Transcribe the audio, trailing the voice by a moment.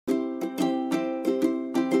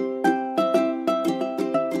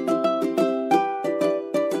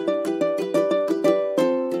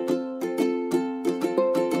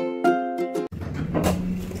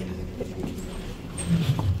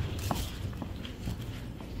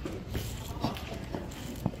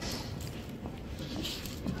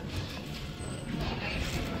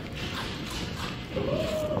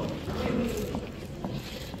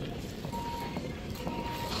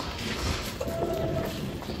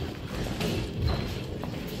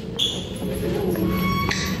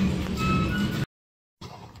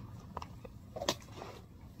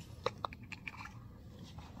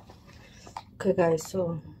Okay guys,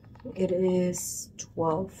 so it is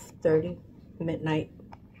 12:30 midnight.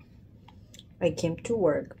 I came to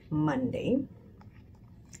work Monday,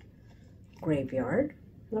 graveyard,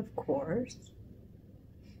 of course.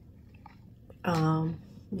 You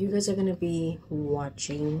guys are gonna be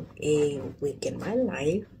watching a week in my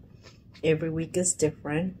life. Every week is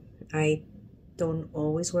different. I don't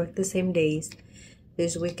always work the same days.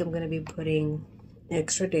 This week I'm gonna be putting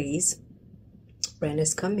extra days. Rent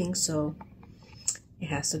is coming, so it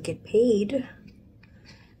has to get paid.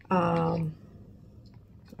 Right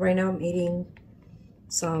now I'm eating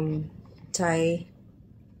some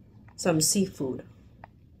seafood,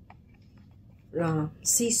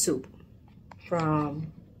 sea soup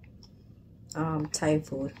from Thai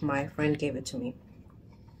food. My friend gave it to me.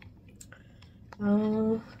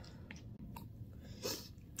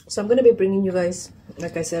 So I'm gonna be bringing you guys,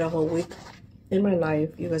 like I said, a whole week in my life.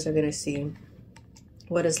 You guys are gonna see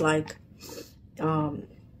what it's like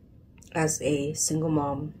as a single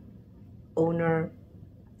mom, owner,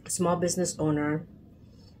 small business owner,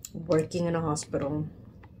 working in a hospital,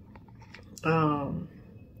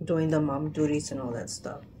 doing the mom duties and all that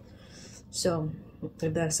stuff. So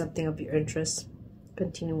if that's something of your interest,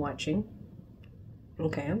 continue watching.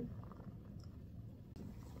 Okay,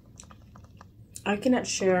 I cannot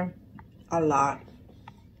share a lot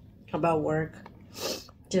about work,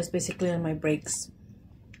 just basically on my breaks,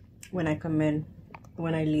 when I come in,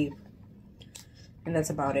 when I leave, and that's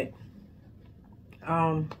about it.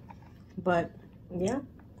 But yeah,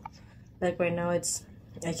 like right now I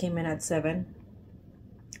came in at 7.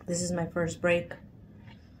 This is my first break.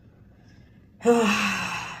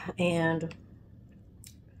 And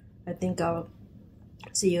I think I'll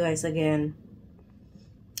see you guys again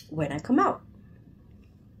when I come out.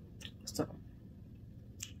 So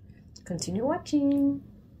continue watching.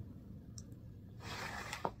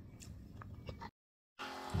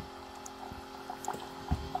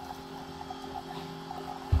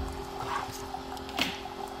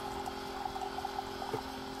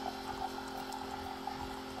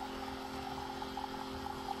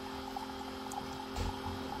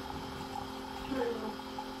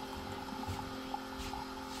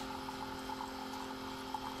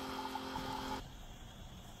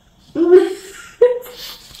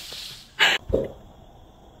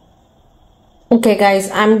 Okay guys,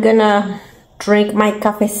 I'm gonna drink my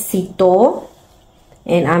cafecito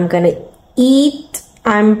and I'm gonna eat.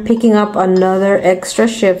 I'm picking up another extra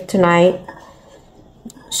shift tonight,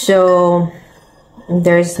 so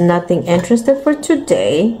there's nothing interesting for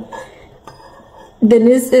today.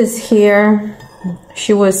 Denise is here.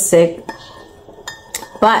 She was sick,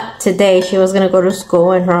 but today she was gonna go to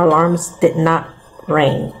school and her alarms did not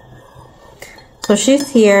ring. So she's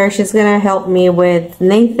here. She's gonna help me with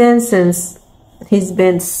Nathan since he's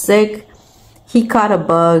been sick. He caught a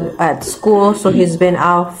bug at school, so he's been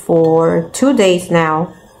out for 2 days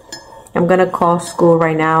now. I'm gonna call school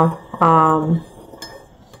right now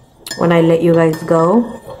when I let you guys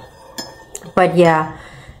go. But yeah,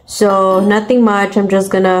 so nothing much. I'm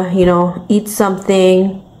just gonna, you know, eat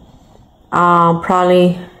something,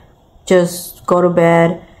 probably just go to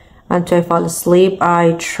bed until I fall asleep.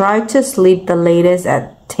 I try to sleep the latest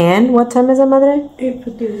at 10. What time is it, Madre?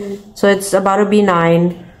 8:51. So it's about to be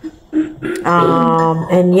 9.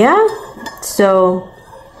 And yeah, so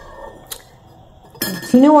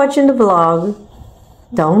continue watching the vlog.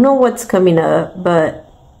 Don't know what's coming up, but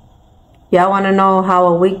y'all want to know how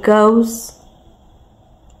a week goes?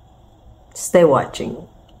 Stay watching.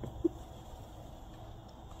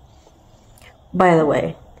 By the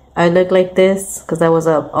way, I look like this because I was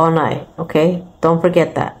up all night, okay? Don't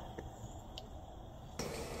forget that.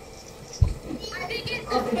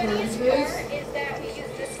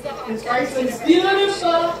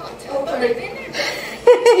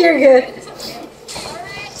 You're good.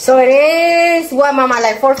 So it is what, Mama,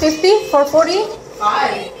 like 4:50, 4:40?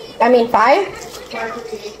 5. I mean 5.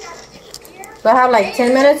 So I have like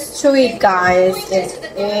 10 minutes to eat, guys. It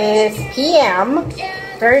is PM.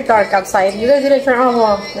 Very dark outside. You guys didn't turn on.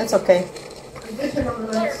 Well, that's okay.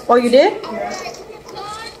 Oh, you did? Yeah.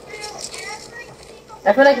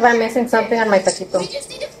 I feel like if I'm missing something on my taquito.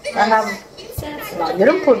 I have. No, you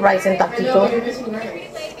don't put rice in taquito.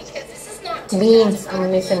 Beans.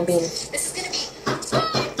 I'm missing beans.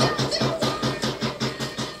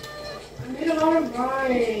 I made a lot of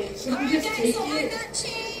rice. Should we just take it?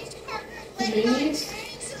 Beans?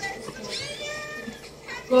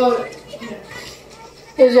 Well,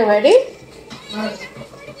 yeah. Is it ready?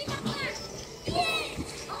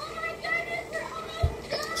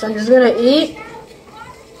 So I'm just gonna eat,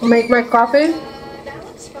 make my coffee,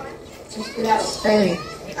 and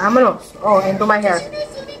Vámonos. Oh, and do my hair.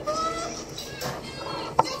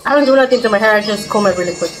 I don't do nothing to my hair. I just comb it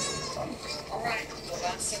really quick.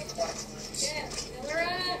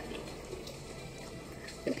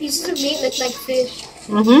 The pieces of meat look like fish.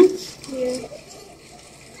 Mm-hmm. Yeah.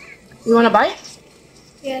 You want a bite?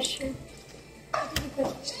 Yeah, sure.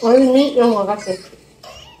 Only meat. Oh, I got this.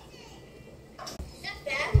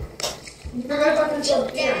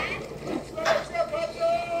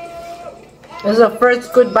 This is the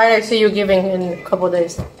first good bite I see you giving in a couple of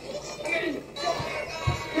days.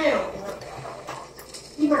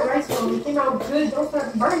 Eat my rice bowl. It came out good. Don't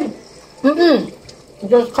start burning.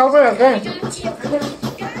 Just cover it again.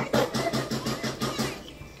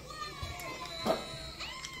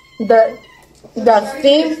 The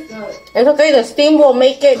steam, it's okay. The steam will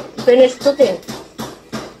make it finish cooking.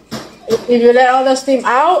 If you let all the steam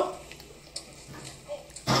out,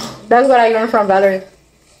 that's what I learned from Valerie.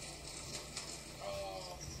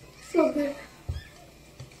 So good.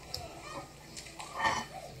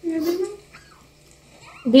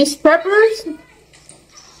 These peppers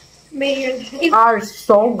are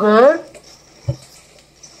so good.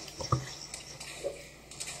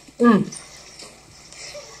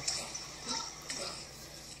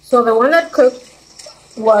 So the one that cooked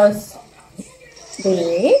was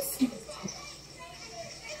Denise.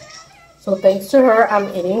 So thanks to her,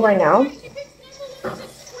 I'm eating right now.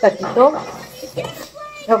 Taquito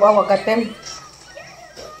of aguacate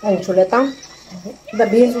and chuleta. The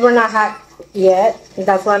beans were not hot yet.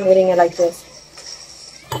 That's why I'm eating it like this.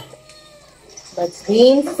 But it's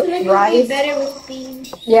beans, rice. Better with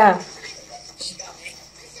beans. Yeah.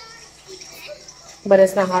 But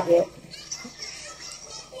it's not hot yet.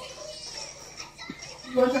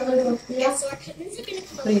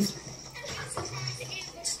 Please.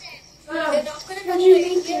 How do you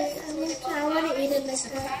make it? I want to eat it like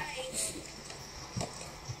that.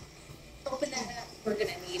 Open that up. We're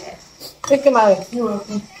gonna need it. Pick him out.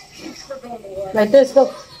 Like this,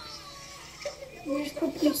 look. Just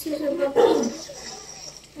put pieces of it.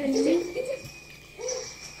 And then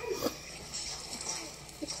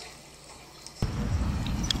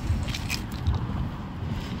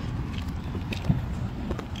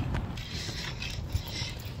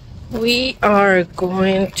We are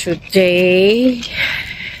going today,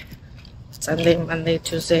 Sunday, Monday,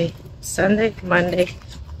 Tuesday, Sunday, Monday,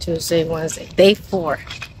 Tuesday, Wednesday, day 4.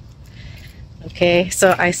 Okay,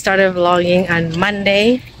 so I started vlogging on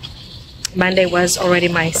Monday. Monday was already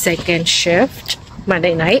my second shift,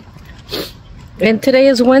 Monday night. And today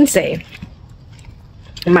is Wednesday,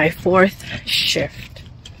 my 4th shift.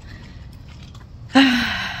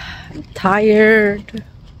 I'm tired.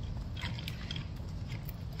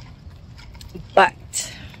 But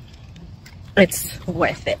it's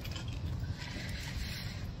worth it.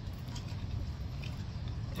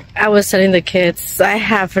 I was telling the kids, I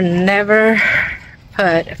have never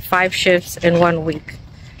put 5 shifts in 1 week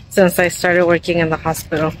since I started working in the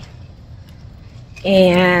hospital.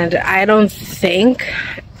 And I don't think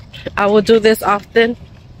I will do this often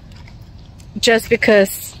just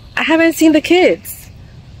because I haven't seen the kids.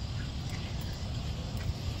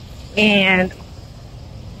 And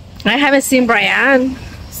I haven't seen Brian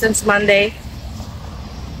since Monday.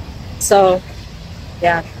 So,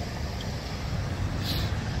 yeah.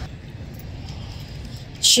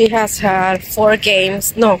 She has had 2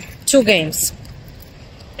 games.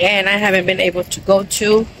 And I haven't been able to go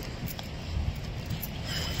to.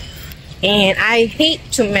 And I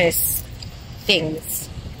hate to miss things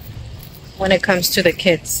when it comes to the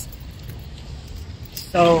kids.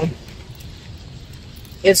 So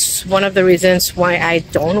it's one of the reasons why I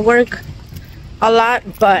don't work a lot,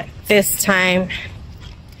 but this time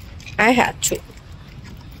I had to.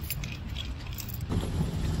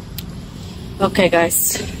 Okay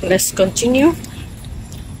guys, let's continue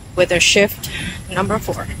with our shift number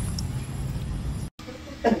 4.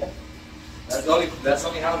 That's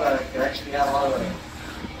only how I can actually have all of it.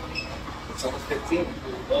 It's almost 15.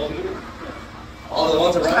 All the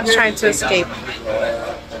ones around I'm here, trying to escape.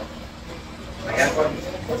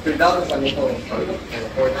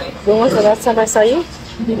 When was the last time I saw you?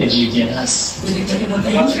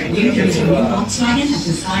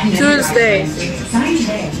 Tuesday.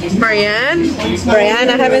 Brian,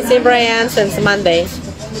 I haven't seen Brian since Monday.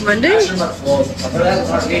 Monday?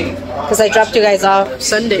 Because I dropped you guys off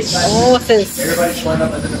Sunday. Oh, since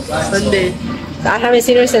Sunday. I haven't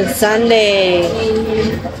seen her since Sunday.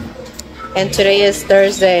 And today is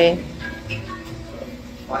Thursday.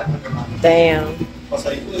 Damn.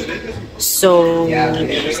 So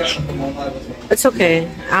it's okay.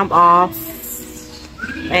 I'm off.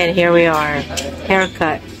 And here we are.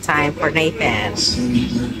 Haircut time for Nathan.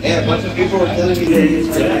 Yeah, a bunch of people were telling me that it's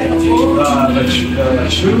today. The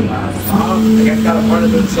shoe. I guess got a part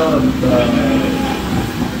of this salon.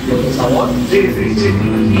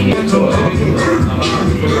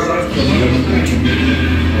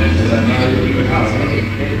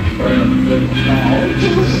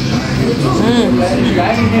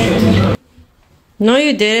 No,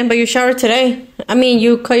 you didn't, but you showered today. I mean,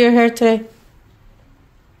 you cut your hair today.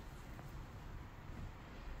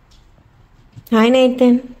 Hi,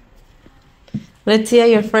 Nathan. Let's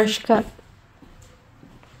see your fresh cut.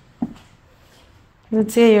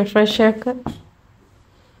 Let's see your fresh haircut.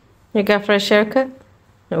 You got fresh haircut?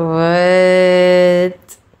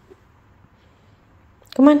 What?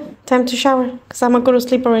 Come on, time to shower. Because I'm going to go to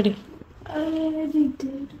sleep already. I already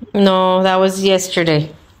did. No, that was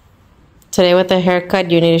yesterday. Today with the haircut,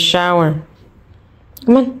 you need a shower.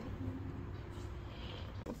 Come on.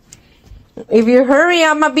 If you hurry,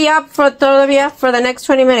 I'm going to be up for the next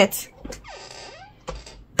 20 minutes.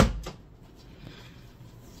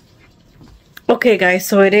 Okay, guys,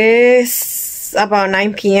 so it is about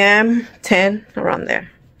 9 p.m., 10, around there.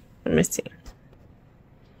 Let me see.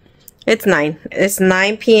 It's 9. It's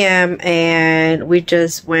 9 p.m. and we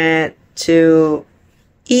just went to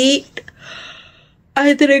eat.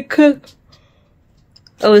 I didn't cook.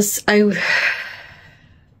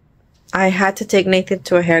 I had to take Nathan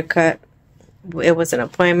to a haircut. It was an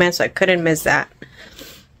appointment, so I couldn't miss that.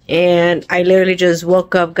 And I literally just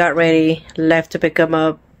woke up, got ready, left to pick him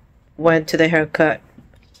up, went to the haircut,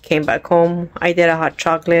 came back home. I did a hot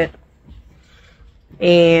chocolate.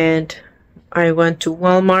 And I went to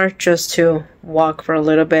Walmart just to walk for a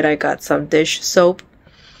little bit. I got some dish soap.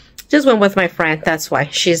 Just went with my friend. That's why.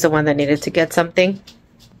 She's the one that needed to get something.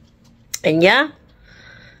 And yeah.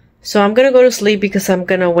 So I'm going to go to sleep because I'm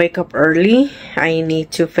going to wake up early. I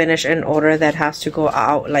need to finish an order that has to go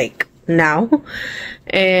out like now.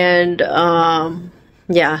 And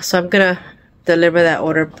yeah, so I'm going to deliver that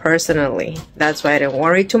order personally. That's why I didn't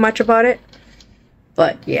worry too much about it.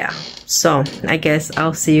 But yeah, so I guess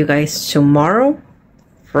I'll see you guys tomorrow,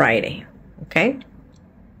 Friday. Okay?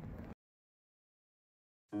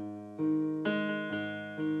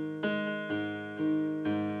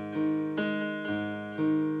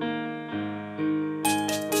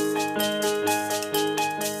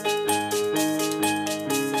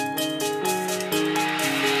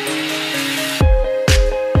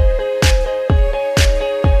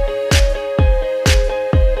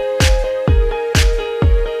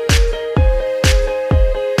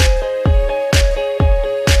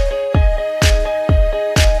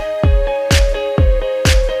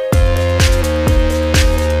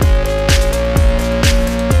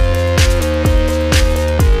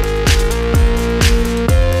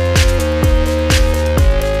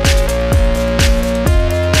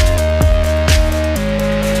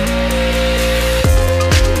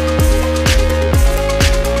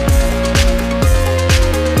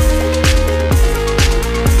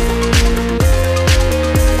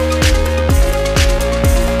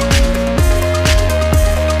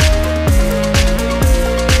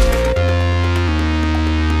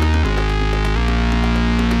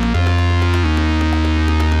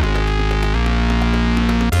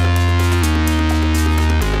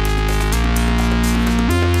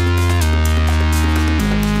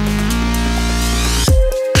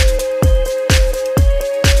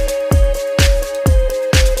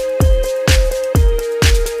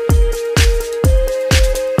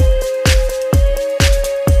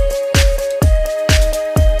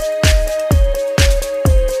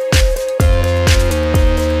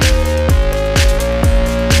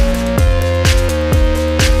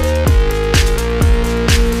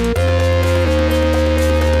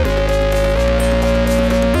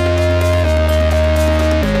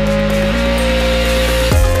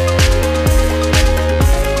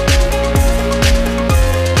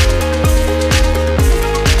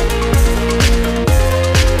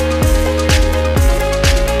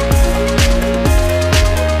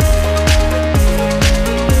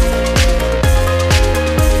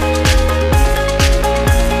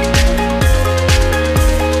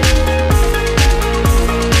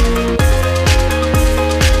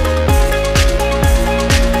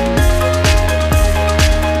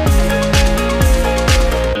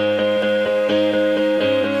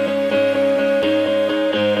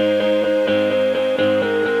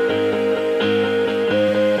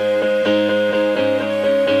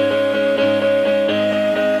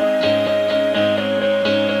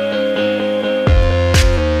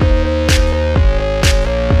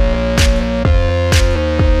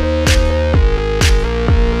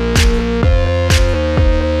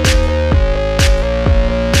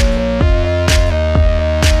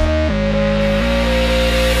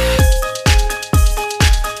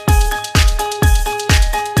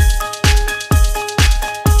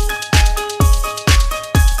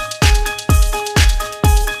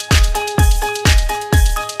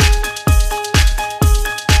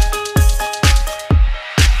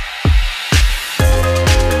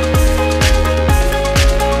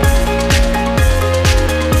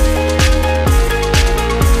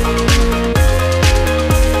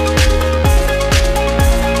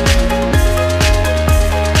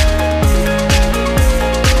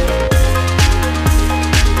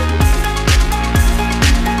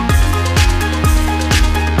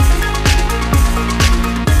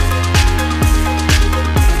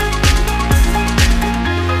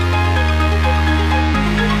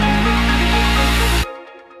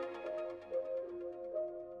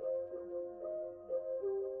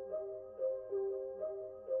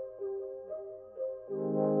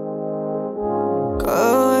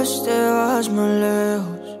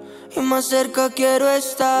 más cerca quiero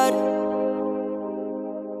estar.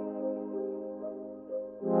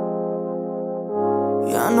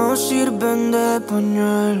 Ya no sirven de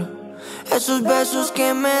pañuelo esos besos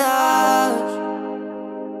que me das.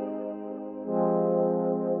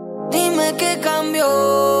 Dime qué cambió,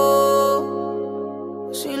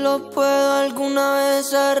 si lo puedo alguna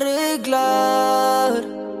vez arreglar.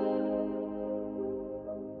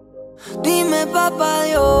 Dime, papá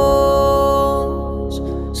Dios,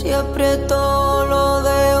 si aprieto lo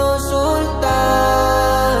dejo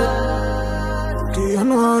soltar. Que ya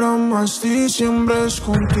no habrá más diciembres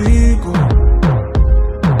contigo.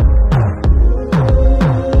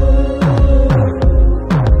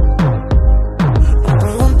 No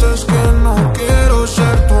preguntes que no quiero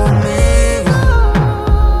ser tu amigo.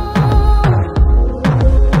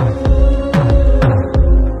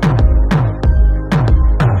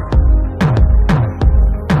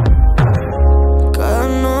 Cada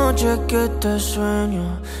noche que te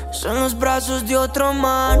sueño es en los brazos de otro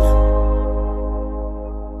man.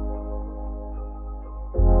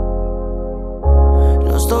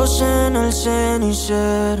 Los dos en el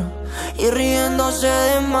cenicero y riéndose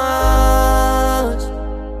de más.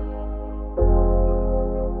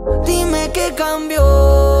 Dime qué cambió,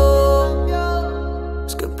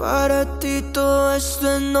 es que para ti todo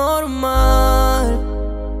esto es normal.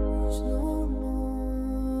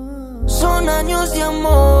 Son años de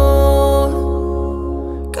amor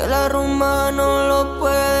que la rumba no lo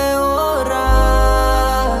puede borrar.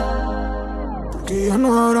 Que ya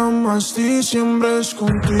no habrá más diciembres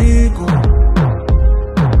contigo.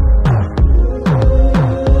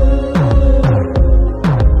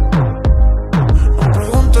 No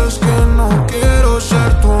preguntes que no quiero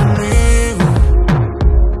ser tu amigo.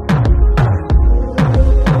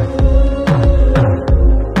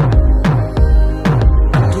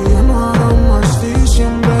 Que ya no habrá más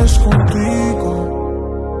diciembres contigo.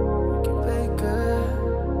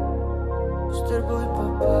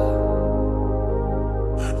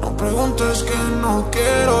 No preguntes que no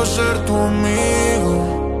quiero ser tu amigo.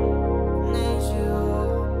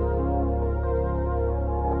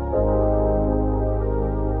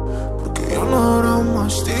 Porque ya no habrá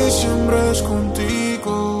más diciembres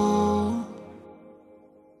contigo.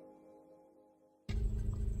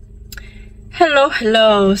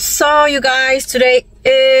 Hello. So you guys, today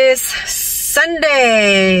is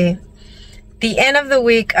Sunday, the end of the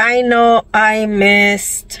week. I know I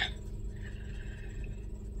missed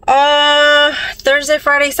Thursday,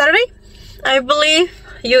 Friday, Saturday, I believe.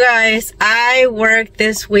 You guys, I worked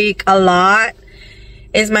this week a lot.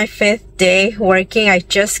 It's my 5th day working. I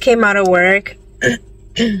just came out of work.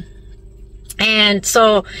 And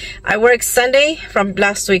so I worked Sunday from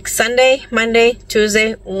last week. Sunday, Monday,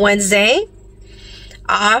 Tuesday, Wednesday.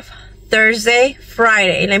 Off Thursday,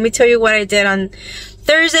 Friday. Let me tell you what I did on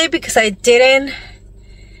Thursday because I didn't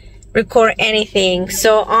record anything.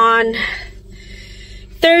 So on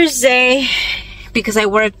Thursday, because I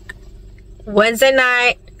worked Wednesday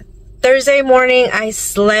night, Thursday morning I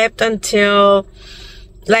slept until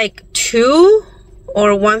like 2 or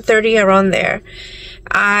 1:30, around there.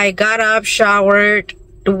 I got up, showered,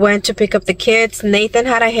 went to pick up the kids. Nathan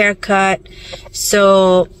had a haircut,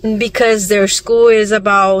 so because their school is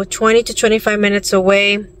about 20 to 25 minutes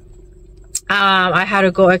away, I had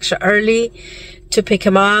to go extra early to pick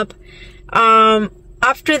him up.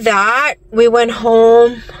 After that, we went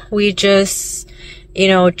home. We just,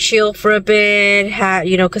 chilled for a bit,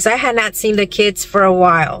 because I had not seen the kids for a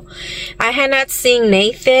while. I had not seen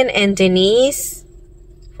Nathan and Denise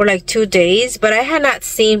for like 2 days, but I had not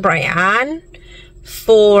seen Brian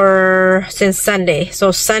since Sunday.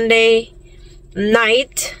 So Sunday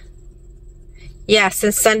night,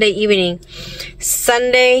 since Sunday evening.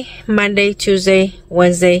 Sunday, Monday, Tuesday,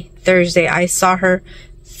 Wednesday, Thursday. I saw her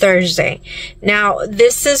Thursday. Now,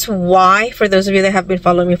 this is why, for those of you that have been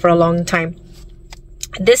following me for a long time,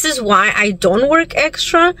 this is why I don't work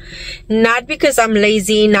extra. Not because I'm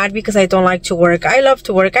lazy, not because I don't like to work. I love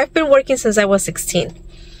to work. I've been working since I was 16.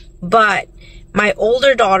 But my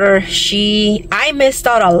older daughter, I missed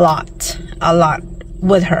out a lot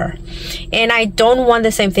with her. And I don't want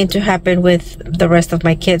the same thing to happen with the rest of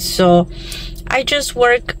my kids. So I just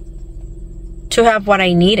work to have what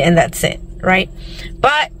I need, and that's it, right?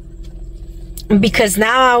 But because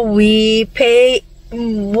now we pay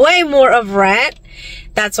way more of rent,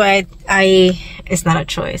 that's why it's not a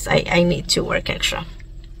choice. I need to work extra.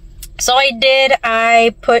 So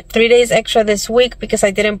I put 3 days extra this week because I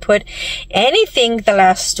didn't put anything the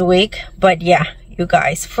last week. But yeah, you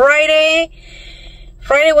guys, Friday,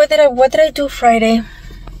 what did I do Friday?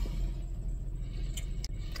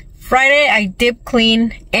 Friday I deep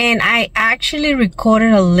clean, and I actually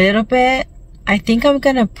recorded a little bit. I think I'm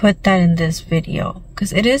gonna put that in this video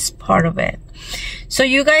because it is part of it. So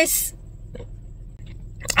you guys,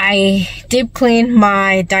 I deep clean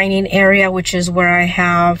my dining area, which is where I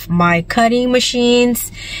have my cutting machines.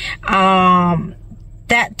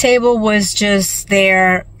 That table was just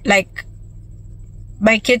there, like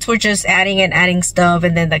my kids were just adding stuff,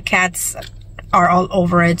 and then the cats are all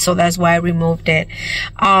over it, so that's why I removed it.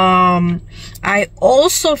 I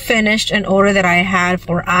also finished an order that I had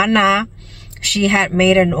for Anna. She had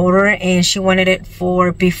made an order and she wanted it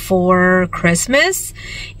for before Christmas,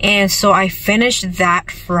 and so I finished that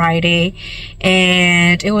Friday,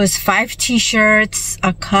 and it was 5 t-shirts,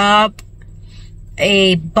 a cup,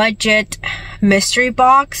 a budget mystery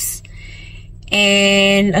box,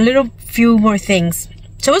 and a little few more things.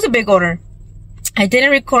 So it was a big order. I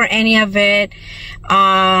didn't record any of it,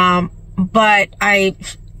 but I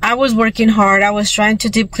was working hard. I was trying to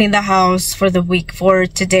deep clean the house for the week for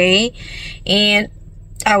today, and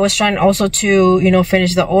I was trying also to, you know,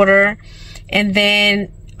 finish the order. And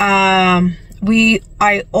then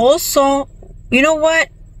I also, you know what,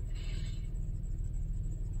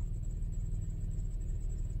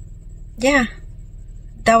 yeah,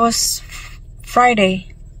 that was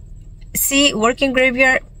Friday. See, working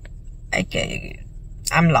graveyard,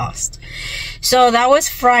 I'm lost. So that was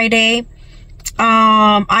Friday.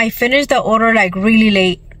 I finished the order like really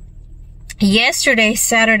late. Yesterday,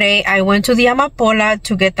 Saturday, I went to the Amapola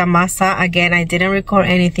to get the masa. Again, I didn't record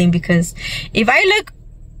anything because if I look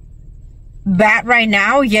bad right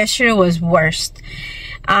now, yesterday was worst.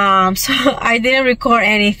 So I didn't record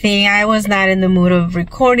anything. I was not in the mood of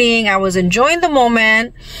recording. I was enjoying the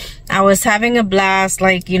moment. I was having a blast.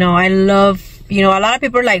 Like, you know, I love, you know, a lot of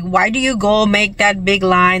people are like, why do you go make that big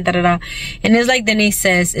line, da da da? And it's like Denise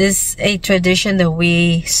says, it's a tradition that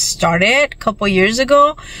we started a couple years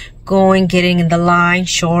ago, going, getting in the line,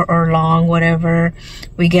 short or long, whatever.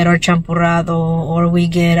 We get our champurrado, or we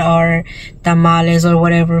get our tamales, or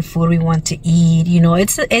whatever food we want to eat. You know,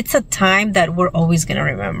 it's a time that we're always gonna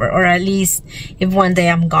remember, or at least if one day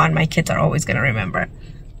I'm gone, my kids are always gonna remember.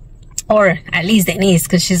 Or at least Denise,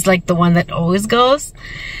 because she's like the one that always goes.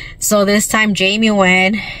 So this time Jamie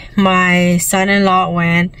went, my son-in-law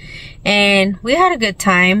went, and we had a good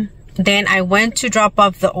time. Then I went to drop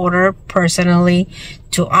off the order personally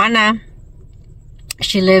to Anna.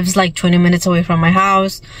 She lives like 20 minutes away from my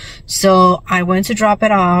house, so I went to drop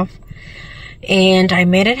it off, and I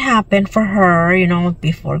made it happen for her, you know,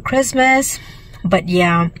 before Christmas. But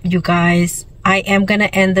yeah, you guys, I am gonna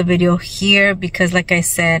end the video here because, like I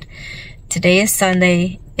said, today is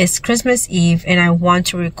Sunday, it's Christmas Eve, and I want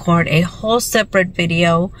to record a whole separate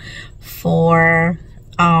video for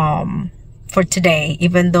today,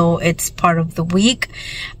 even though it's part of the week.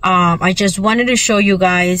 I just wanted to show you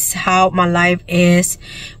guys how my life is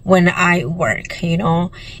when I work. You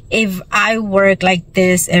know, if I work like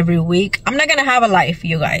this every week, I'm not gonna have a life,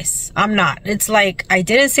 you guys. I'm not. It's like I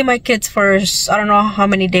didn't see my kids for I don't know how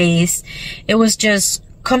many days. It was just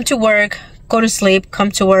come to work, go to sleep,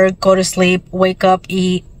 come to work, go to sleep, wake up,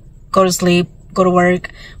 eat, go to sleep, go to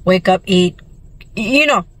work, wake up, eat, you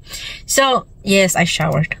know. So yes, I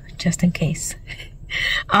showered just in case.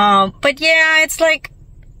 But yeah, it's like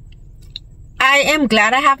I am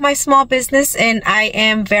glad I have my small business, and I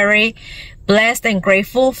am very blessed and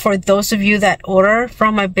grateful for those of you that order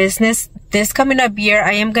from my business. This coming up year,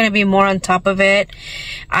 I am going to be more on top of it.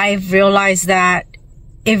 I've realized that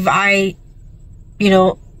if I, you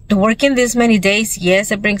know, working this many days,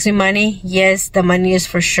 yes, it brings me money. Yes, the money is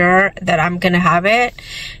for sure that I'm going to have it,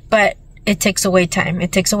 but it takes away time.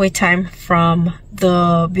 It takes away time from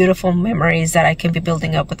the beautiful memories that I can be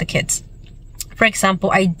building up with the kids. For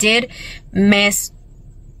example, I did miss,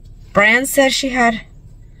 Bran said she had,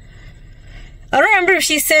 I don't remember if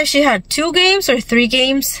she said she had 2 games or 3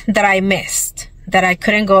 games that I missed, that I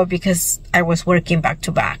couldn't go because I was working back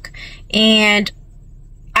to back. And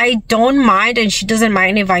I don't mind, and she doesn't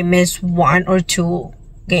mind if I miss 1 or 2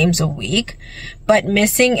 games a week, but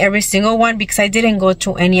missing every single one because I didn't go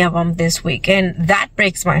to any of them this week, and that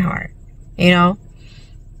breaks my heart, you know,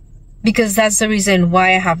 because that's the reason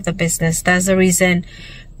why I have the business. That's the reason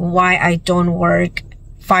why I don't work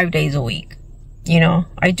 5 days a week. You know,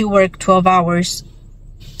 I do work 12 hours,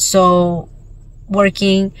 so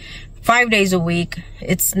working 5 days a week,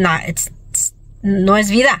 it's not, it's no es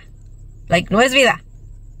vida, like no es vida.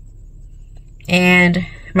 And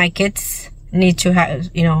my kids need to have,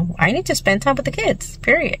 you know, I need to spend time with the kids,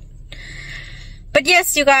 period. But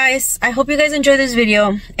yes, you guys, I hope you guys enjoyed this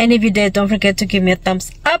video, and if you did, don't forget to give me a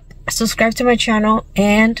thumbs up, subscribe to my channel,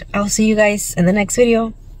 and I'll see you guys in the next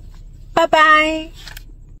video. Bye bye.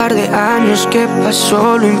 Par de años que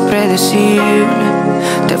pasó lo impredecible.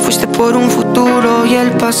 Te fuiste por un futuro y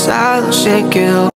el pasado se quedó.